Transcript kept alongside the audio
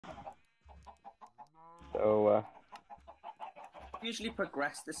So, usually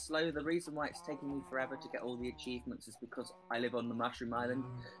progress this slow. The reason why it's taking me forever to get all the achievements is because I live on the Mushroom Island.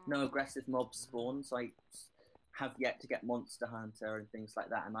 No aggressive mobs spawn, so I have yet to get Monster Hunter and things like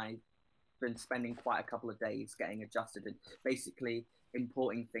that, and I've been spending quite a couple of days getting adjusted and basically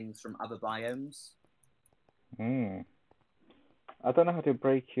importing things from other biomes. I don't know how to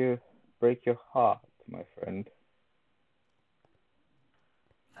break your heart, my friend.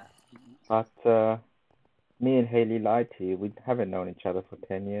 But me and Haley lied to you. We haven't known each other for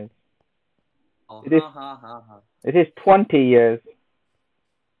 10 years. Oh, it is 20 years.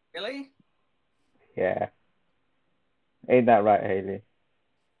 Really? Yeah. Ain't that right, Haley?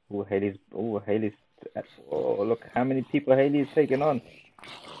 Haley's. Oh, look how many people Haley's taken on.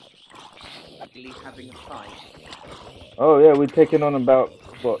 Ugly having a fight. Oh yeah, we're taking on about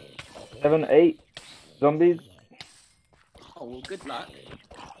what, 7, 8 zombies. Oh well, good luck.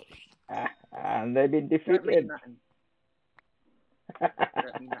 And they've been defeated. Don't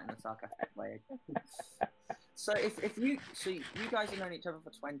mean that in a sarcastic way. So if you guys have known each other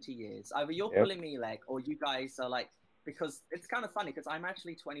for 20 years, either you're pulling me leg or you guys are like, because it's kind of funny because I'm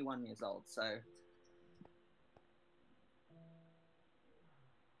actually 21 years old, so I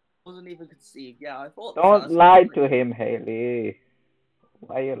wasn't even conceived. Yeah, I thought. Don't lie to him, Haley.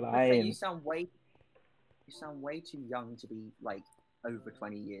 Why are you lying? You sound way too young to be like over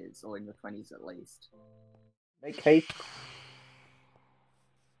 20 years or in your 20s at least. Make haste.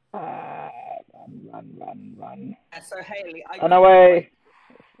 Run. Yeah, so Haley, run away.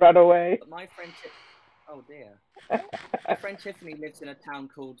 Run away. But my friend, oh dear. My friend Tiffany lives in a town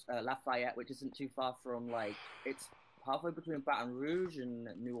called Lafayette, which isn't too far from, like, it's halfway between Baton Rouge and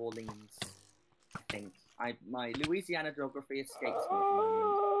New Orleans, I think. My Louisiana geography escapes me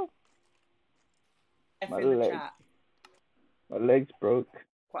at the moment. My legs broke.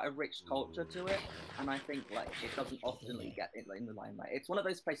 Quite a rich culture to it, and I think like it doesn't often get in the limelight. It's one of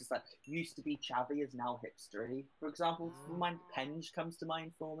those places that used to be chavvy is now hipstery. For example, Penge comes to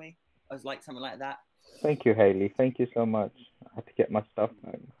mind for me. I was like something like that. Thank you, Haley. Thank you so much. I have to get my stuff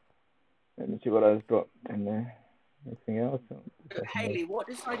home. Let me see what I've got in there. Anything else? Haley, what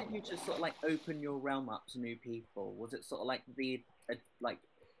decided you to sort of like open your realm up to new people? Was it sort of like the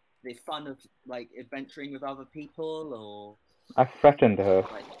fun of like adventuring with other people, or? I threatened her.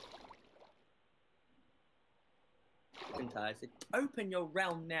 I said, "Open your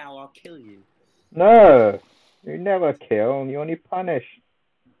realm now, I'll kill you." No, you never kill. You only punish.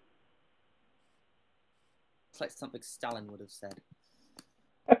 It's like something Stalin would have said.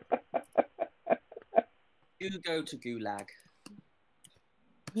 You go to Gulag.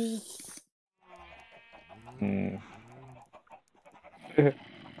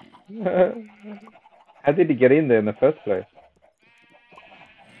 How did he get in there in the first place?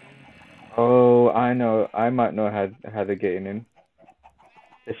 Oh, I know. I might know how to get in.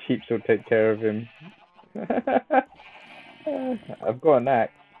 The sheep will take care of him. I've got an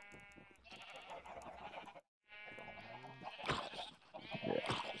axe.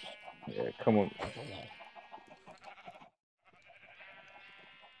 Yeah, come on.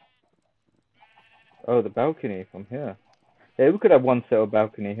 Oh, the balcony from here. Yeah, we could have one set of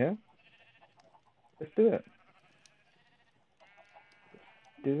balcony here. Let's do it.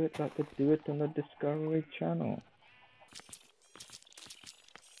 Do it like they do it on the Discovery Channel.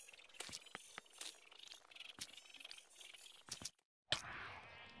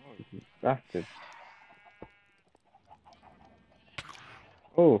 Oh, you bastard.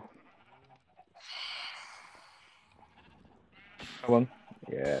 Oh. Come on.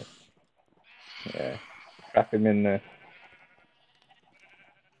 Yeah. Yeah. Trap him in there.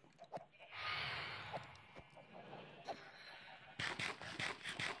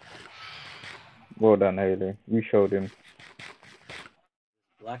 Well done, Haley. You showed him.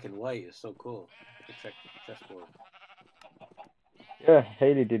 Black and white is so cool. I can check the chessboard. Yeah,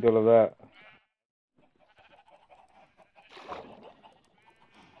 Haley did all of that.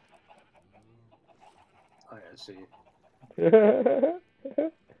 Oh, yeah, I see.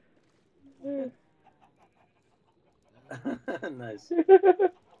 Nice.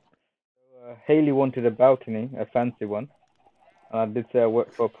 Haley wanted a balcony, a fancy one. And I did say I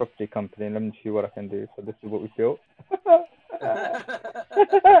work for a property company. Let me see what I can do. So this is what we built.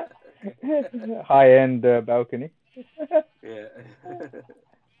 High-end balcony. Yeah.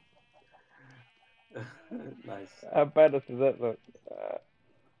 Nice. How badass does that look?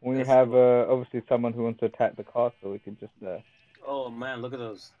 When you have obviously someone who wants to attack the castle, we could just. Oh man, look at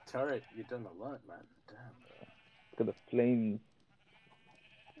those turrets! You've done a lot, man. Damn. Look at the flames.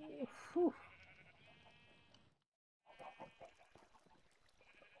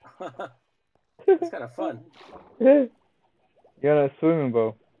 It's kind of fun. You're in a swimming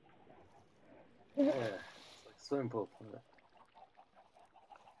pool. Yeah, it's like a swimming pool.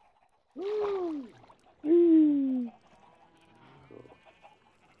 Woo. Cool.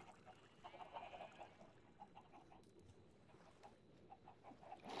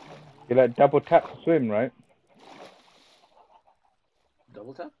 You like double tap to swim, right?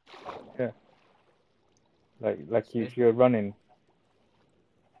 Double tap? Yeah. Like if Space you're running.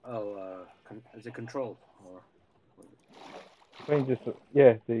 Oh, is it controlled? Or When you just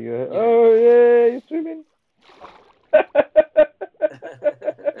yeah, so you Yeah. oh yeah, you're swimming.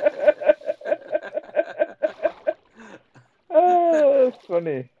 Oh, that's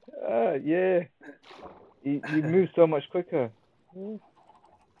funny. Yeah. You move so much quicker.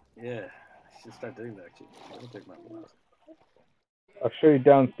 Yeah, I should start doing that actually. Let me take my mask. I'll show you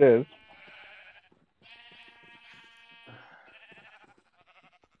downstairs.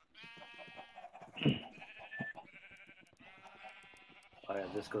 Oh yeah,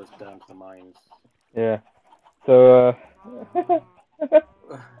 this goes down to the mines. Yeah. So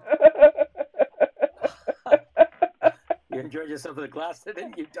You enjoyed yourself in the class,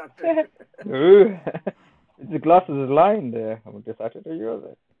 didn't you, Doctor? Ooh. The glasses is lying there. I'm just out of the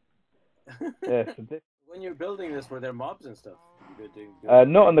yours. Yeah, so this, When you're building this, were there mobs and stuff? You did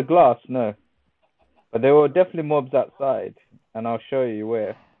not on the glass, no. But there were definitely mobs outside, and I'll show you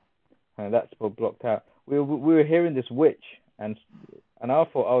where. And that's all blocked out. We were hearing this witch, and I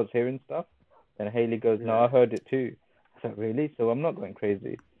thought I was hearing stuff. And Haley goes, "No, I heard it too." I said, "Really?" So I'm not going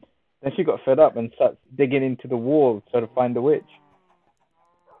crazy. Then she got fed up and starts digging into the wall to try to find the witch.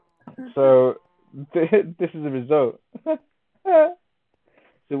 So this is the result.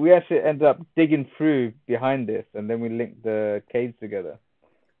 So we actually ended up digging through behind this, and then we linked the caves together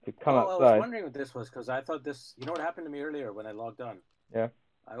to come I outside. was wondering what this was because I thought this. You know what happened to me earlier when I logged on? Yeah.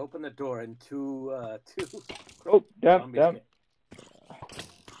 I opened the door and two. Oh, damn. Came.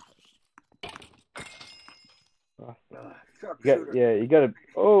 Yeah, you gotta.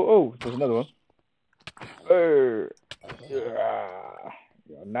 Oh, there's another one. Oh, yeah.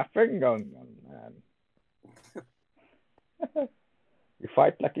 You're nothing going on, man. You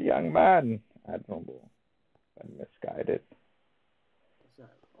fight like a young man, admirable, and misguided. What's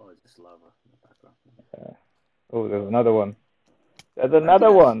that? Oh, it's just lava in the background. Oh, there's another one. There's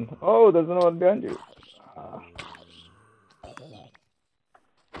another one. Oh, there's another one behind you.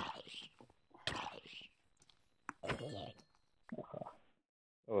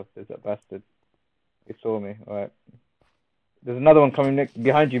 Oh, there's that bastard. He saw me. All right. There's another one coming next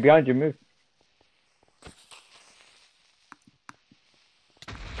behind you. Behind you, move.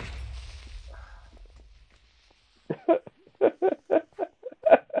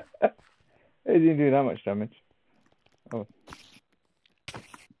 He didn't do that much damage. Oh.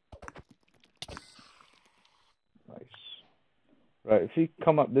 Nice. Right, if you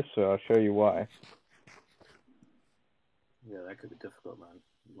come up this way, I'll show you why. Yeah, that could be difficult, man.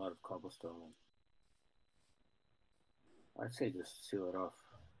 A lot of cobblestone. I'd say just seal it off.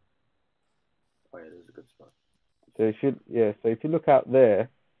 Oh yeah, there's a good spot. So if you look out there,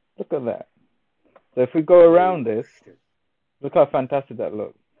 look at that. So if we go around this, look how fantastic that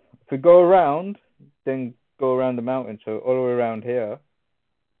looks. If we go around, then go around the mountain, so all the way around here,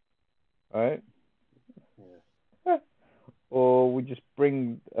 right? Yeah. Or we just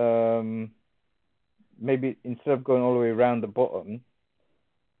bring, maybe instead of going all the way around the bottom,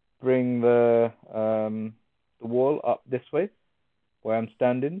 bring the wall up this way, where I'm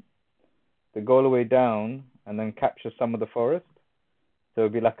standing, to go all the way down, and then capture some of the forest. So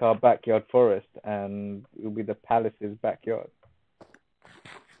it'll be like our backyard forest, and it'll be the palace's backyard.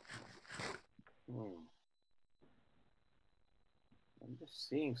 I'm just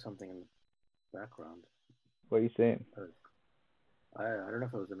seeing something in the background. What are you saying? I don't know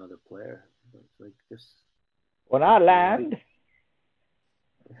if it was another player, but it's like this. On our land.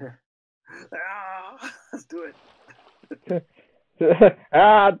 Let's do it. Do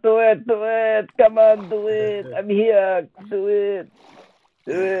it. Come on, do it. I'm here. Do it.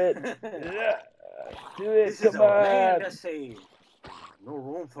 This come is on. a land to save. No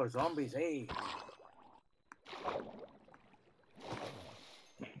room for zombies, eh?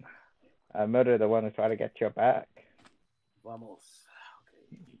 I murdered the one who tried to get your back. Vamos.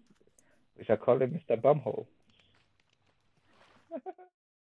 Okay. We shall call him Mr. Bumhole.